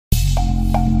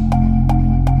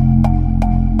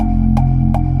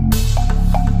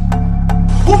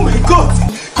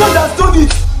God has done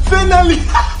it. Finally.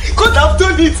 God has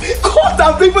done it. God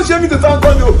has people showing me to thank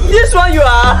God. This one you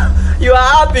are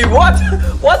happy. What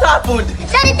happened?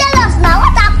 Daddy, tell us now,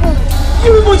 what happened?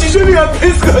 You people should show me a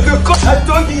praise God. God has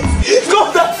done it.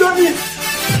 God has done it.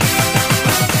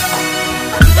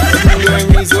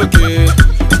 Is okay.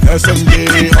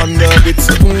 Someday on the beat,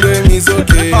 something is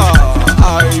okay.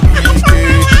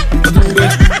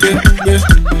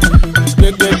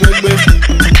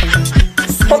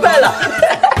 Popella,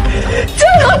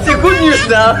 tell us the good news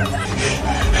now.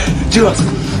 Julius,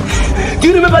 do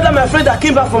you remember that my friend that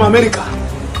came back from America?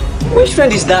 Which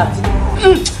friend is that?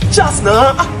 Jazz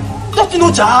now. Don't you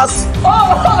know Jazz?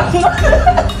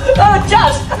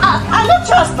 Jazz. I know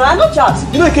Jazz now. I know Jazz.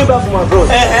 You know he came back from abroad.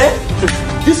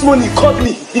 This morning he called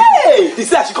me. Hey! He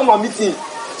said I should come and meet him.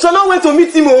 So I now went to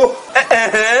meet him.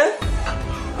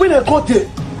 When I got there,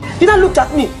 he now looked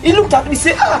at me. He looked at me. He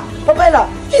said, Popella,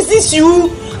 is this you?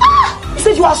 He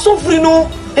said, you are suffering, no?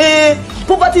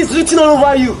 Poverty is written all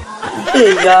over you.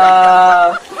 Hey,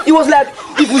 He was like,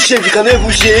 if you shave, you cannot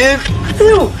even shave.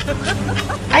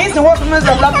 I used to watch moments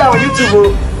of laughter on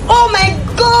YouTube. oh my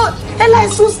God! Ella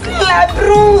is so skinny like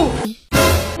bro.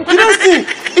 You don't see?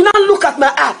 He now look at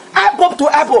my eyeball to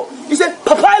eyeball. He said,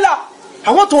 Popella,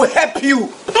 I want to help you.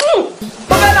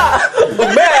 Popella!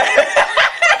 Man.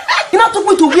 He now took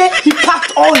me to where he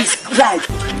packed all his rice.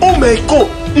 Oh my God!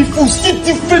 If you see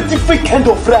different kind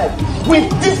of rice with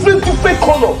different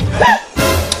color,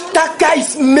 that guy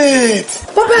is made.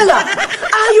 Popella,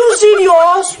 are you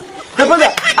serious? My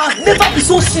brother, I've never been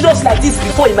so serious like this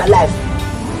before in my life.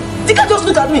 The guy just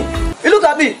looked at me. He looked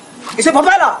at me. He said,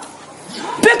 Popella,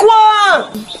 pick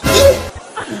one.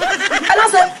 And I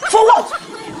said, for what?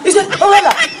 He said,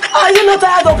 Popella, are you not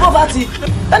tired of poverty?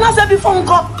 And I said, before we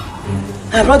come.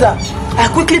 My brother, I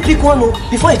quickly pick one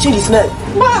before he changed his smell.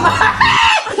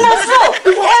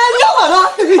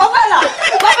 Popella.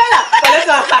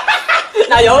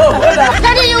 Now yo,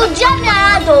 Daddy, you jam me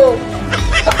around though.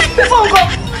 Before we go,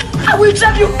 I will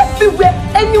drive you everywhere,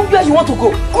 anywhere you want to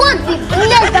go. God be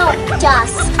blessed down,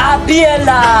 Jazz.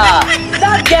 Abiela,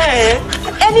 that guy,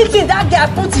 anything that guy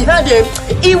put in hand,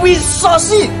 he will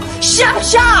succeed. Sharp.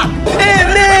 Hey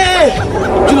man,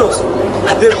 Julius,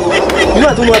 I beg you. You know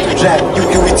I don't know how to drive.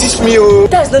 You will teach me.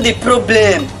 That's not the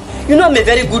problem. You know I'm a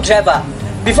very good driver.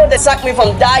 Before they sack me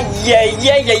from that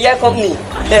company.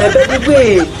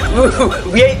 Baby,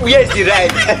 wait, where is the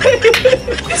ride?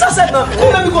 It's a set now.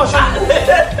 Come let me go.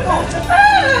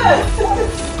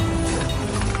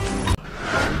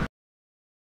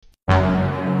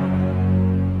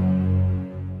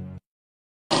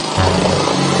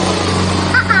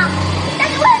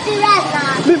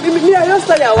 Me, I just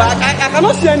tell you, I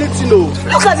cannot see anything. No.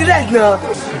 Look at the red now.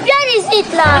 Where is it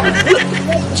now?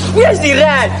 Where's the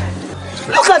red?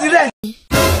 Look at the red.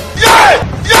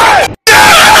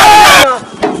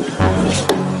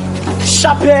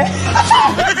 Chape.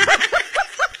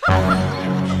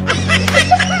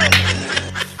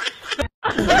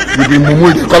 You be mumu,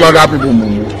 you call other people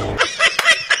mumu.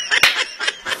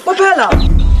 Popella,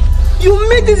 you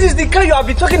mean this is the car you have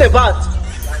been talking about?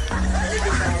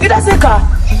 Did I say car?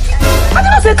 I did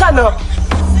not say car now.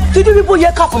 Did you people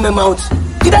hear car from my mouth?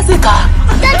 Did I say car?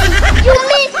 Daddy, you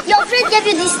mean your friend gave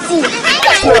you this thing?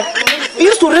 He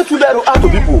used to rent Uber out to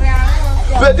people.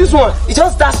 But this one, he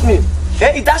just dashed me.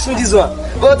 He dashed me this one.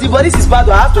 But the bodies is bad,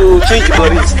 I have to change the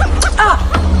bodies.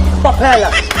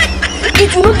 Popella,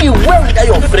 it will not be well without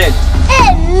your friend.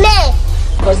 Amen.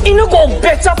 Because it will go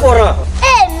better for her.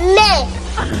 Amen.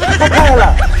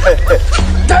 Popella,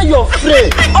 tell your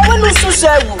friend. I want to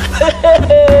say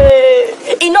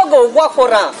he not go work for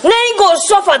her. Then he go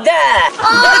suffer there.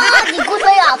 Oh, the good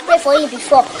way you have prayed for him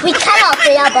before. We cannot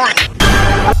pray back.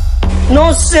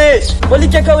 No say. Only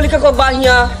keko back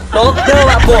here. No, tell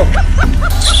her Bob.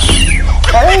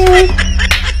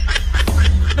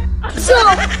 So,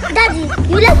 Daddy,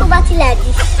 you like poverty like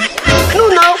this? No,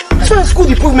 now. So it's good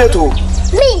improvement.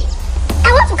 Me,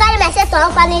 I want to carry myself to an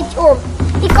orphanage home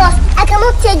because I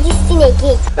cannot take this thing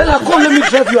again. Ella, come let me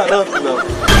drive you around now.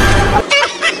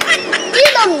 Do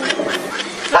you know me?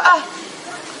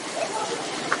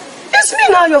 It's me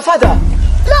now, your father.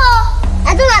 No,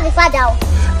 I don't have a father.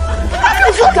 I'm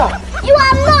your father. You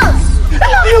are not.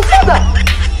 Ella, I'm your father.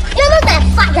 You're not my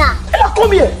father. Ella,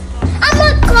 come here.